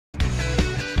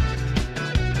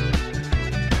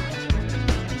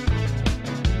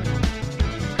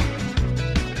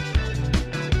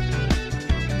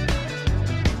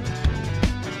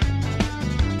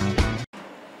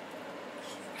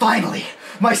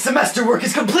My semester work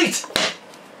is complete!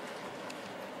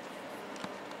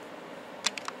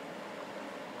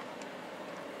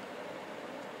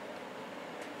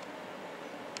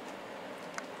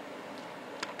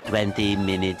 "20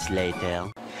 minutes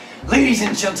later. Ladies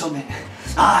and gentlemen,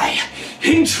 I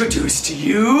introduce to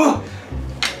you...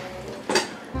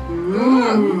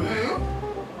 Ooh.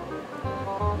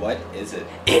 What is it?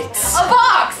 It's... A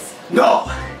box!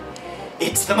 No!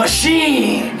 It's the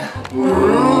machine!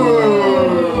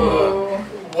 Ooh.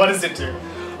 What does it do?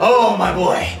 Oh, my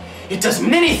boy, it does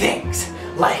many things.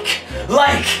 Like...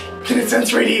 Can it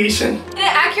sense radiation? Can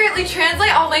it accurately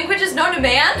translate all languages known to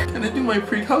man? Can it do my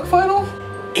pre-calc final?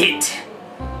 It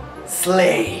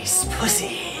slays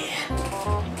pussy.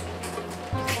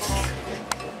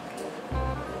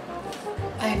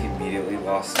 I've immediately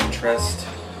lost interest.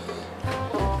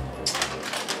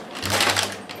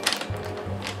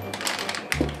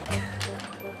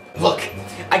 Look,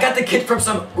 I got the kit from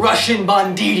some Russian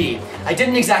banditti. I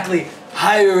didn't exactly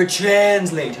hire a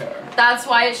translator. That's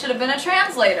why it should have been a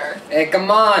translator. Hey,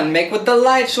 come on, make with the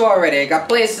light show already. I got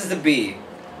places to be.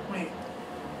 Wait,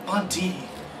 banditti?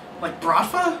 Like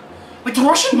Bratva? Like the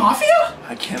Russian mafia?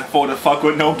 I can't afford to fuck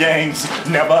with no gangs.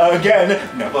 Never again.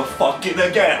 Never fucking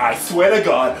again. I swear to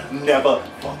God, never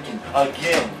fucking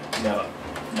again. Never.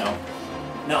 No.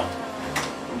 No.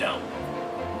 No.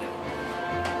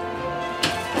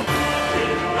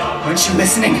 Aren't you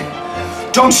listening?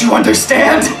 Don't you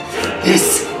understand?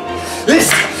 This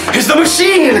is the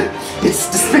machine!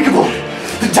 It's despicable,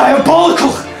 the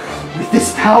diabolical. With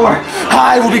this power,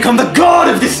 I will become the god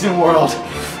of this new world.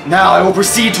 Now I will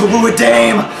proceed to woo a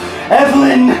dame,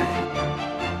 Evelyn.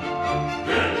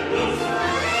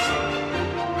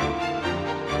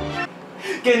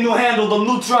 Can you handle the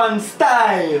Lutron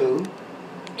style?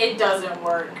 It doesn't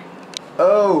work.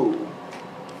 Oh,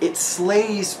 it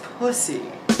slays pussy.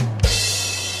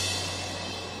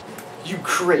 You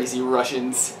crazy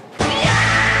Russians.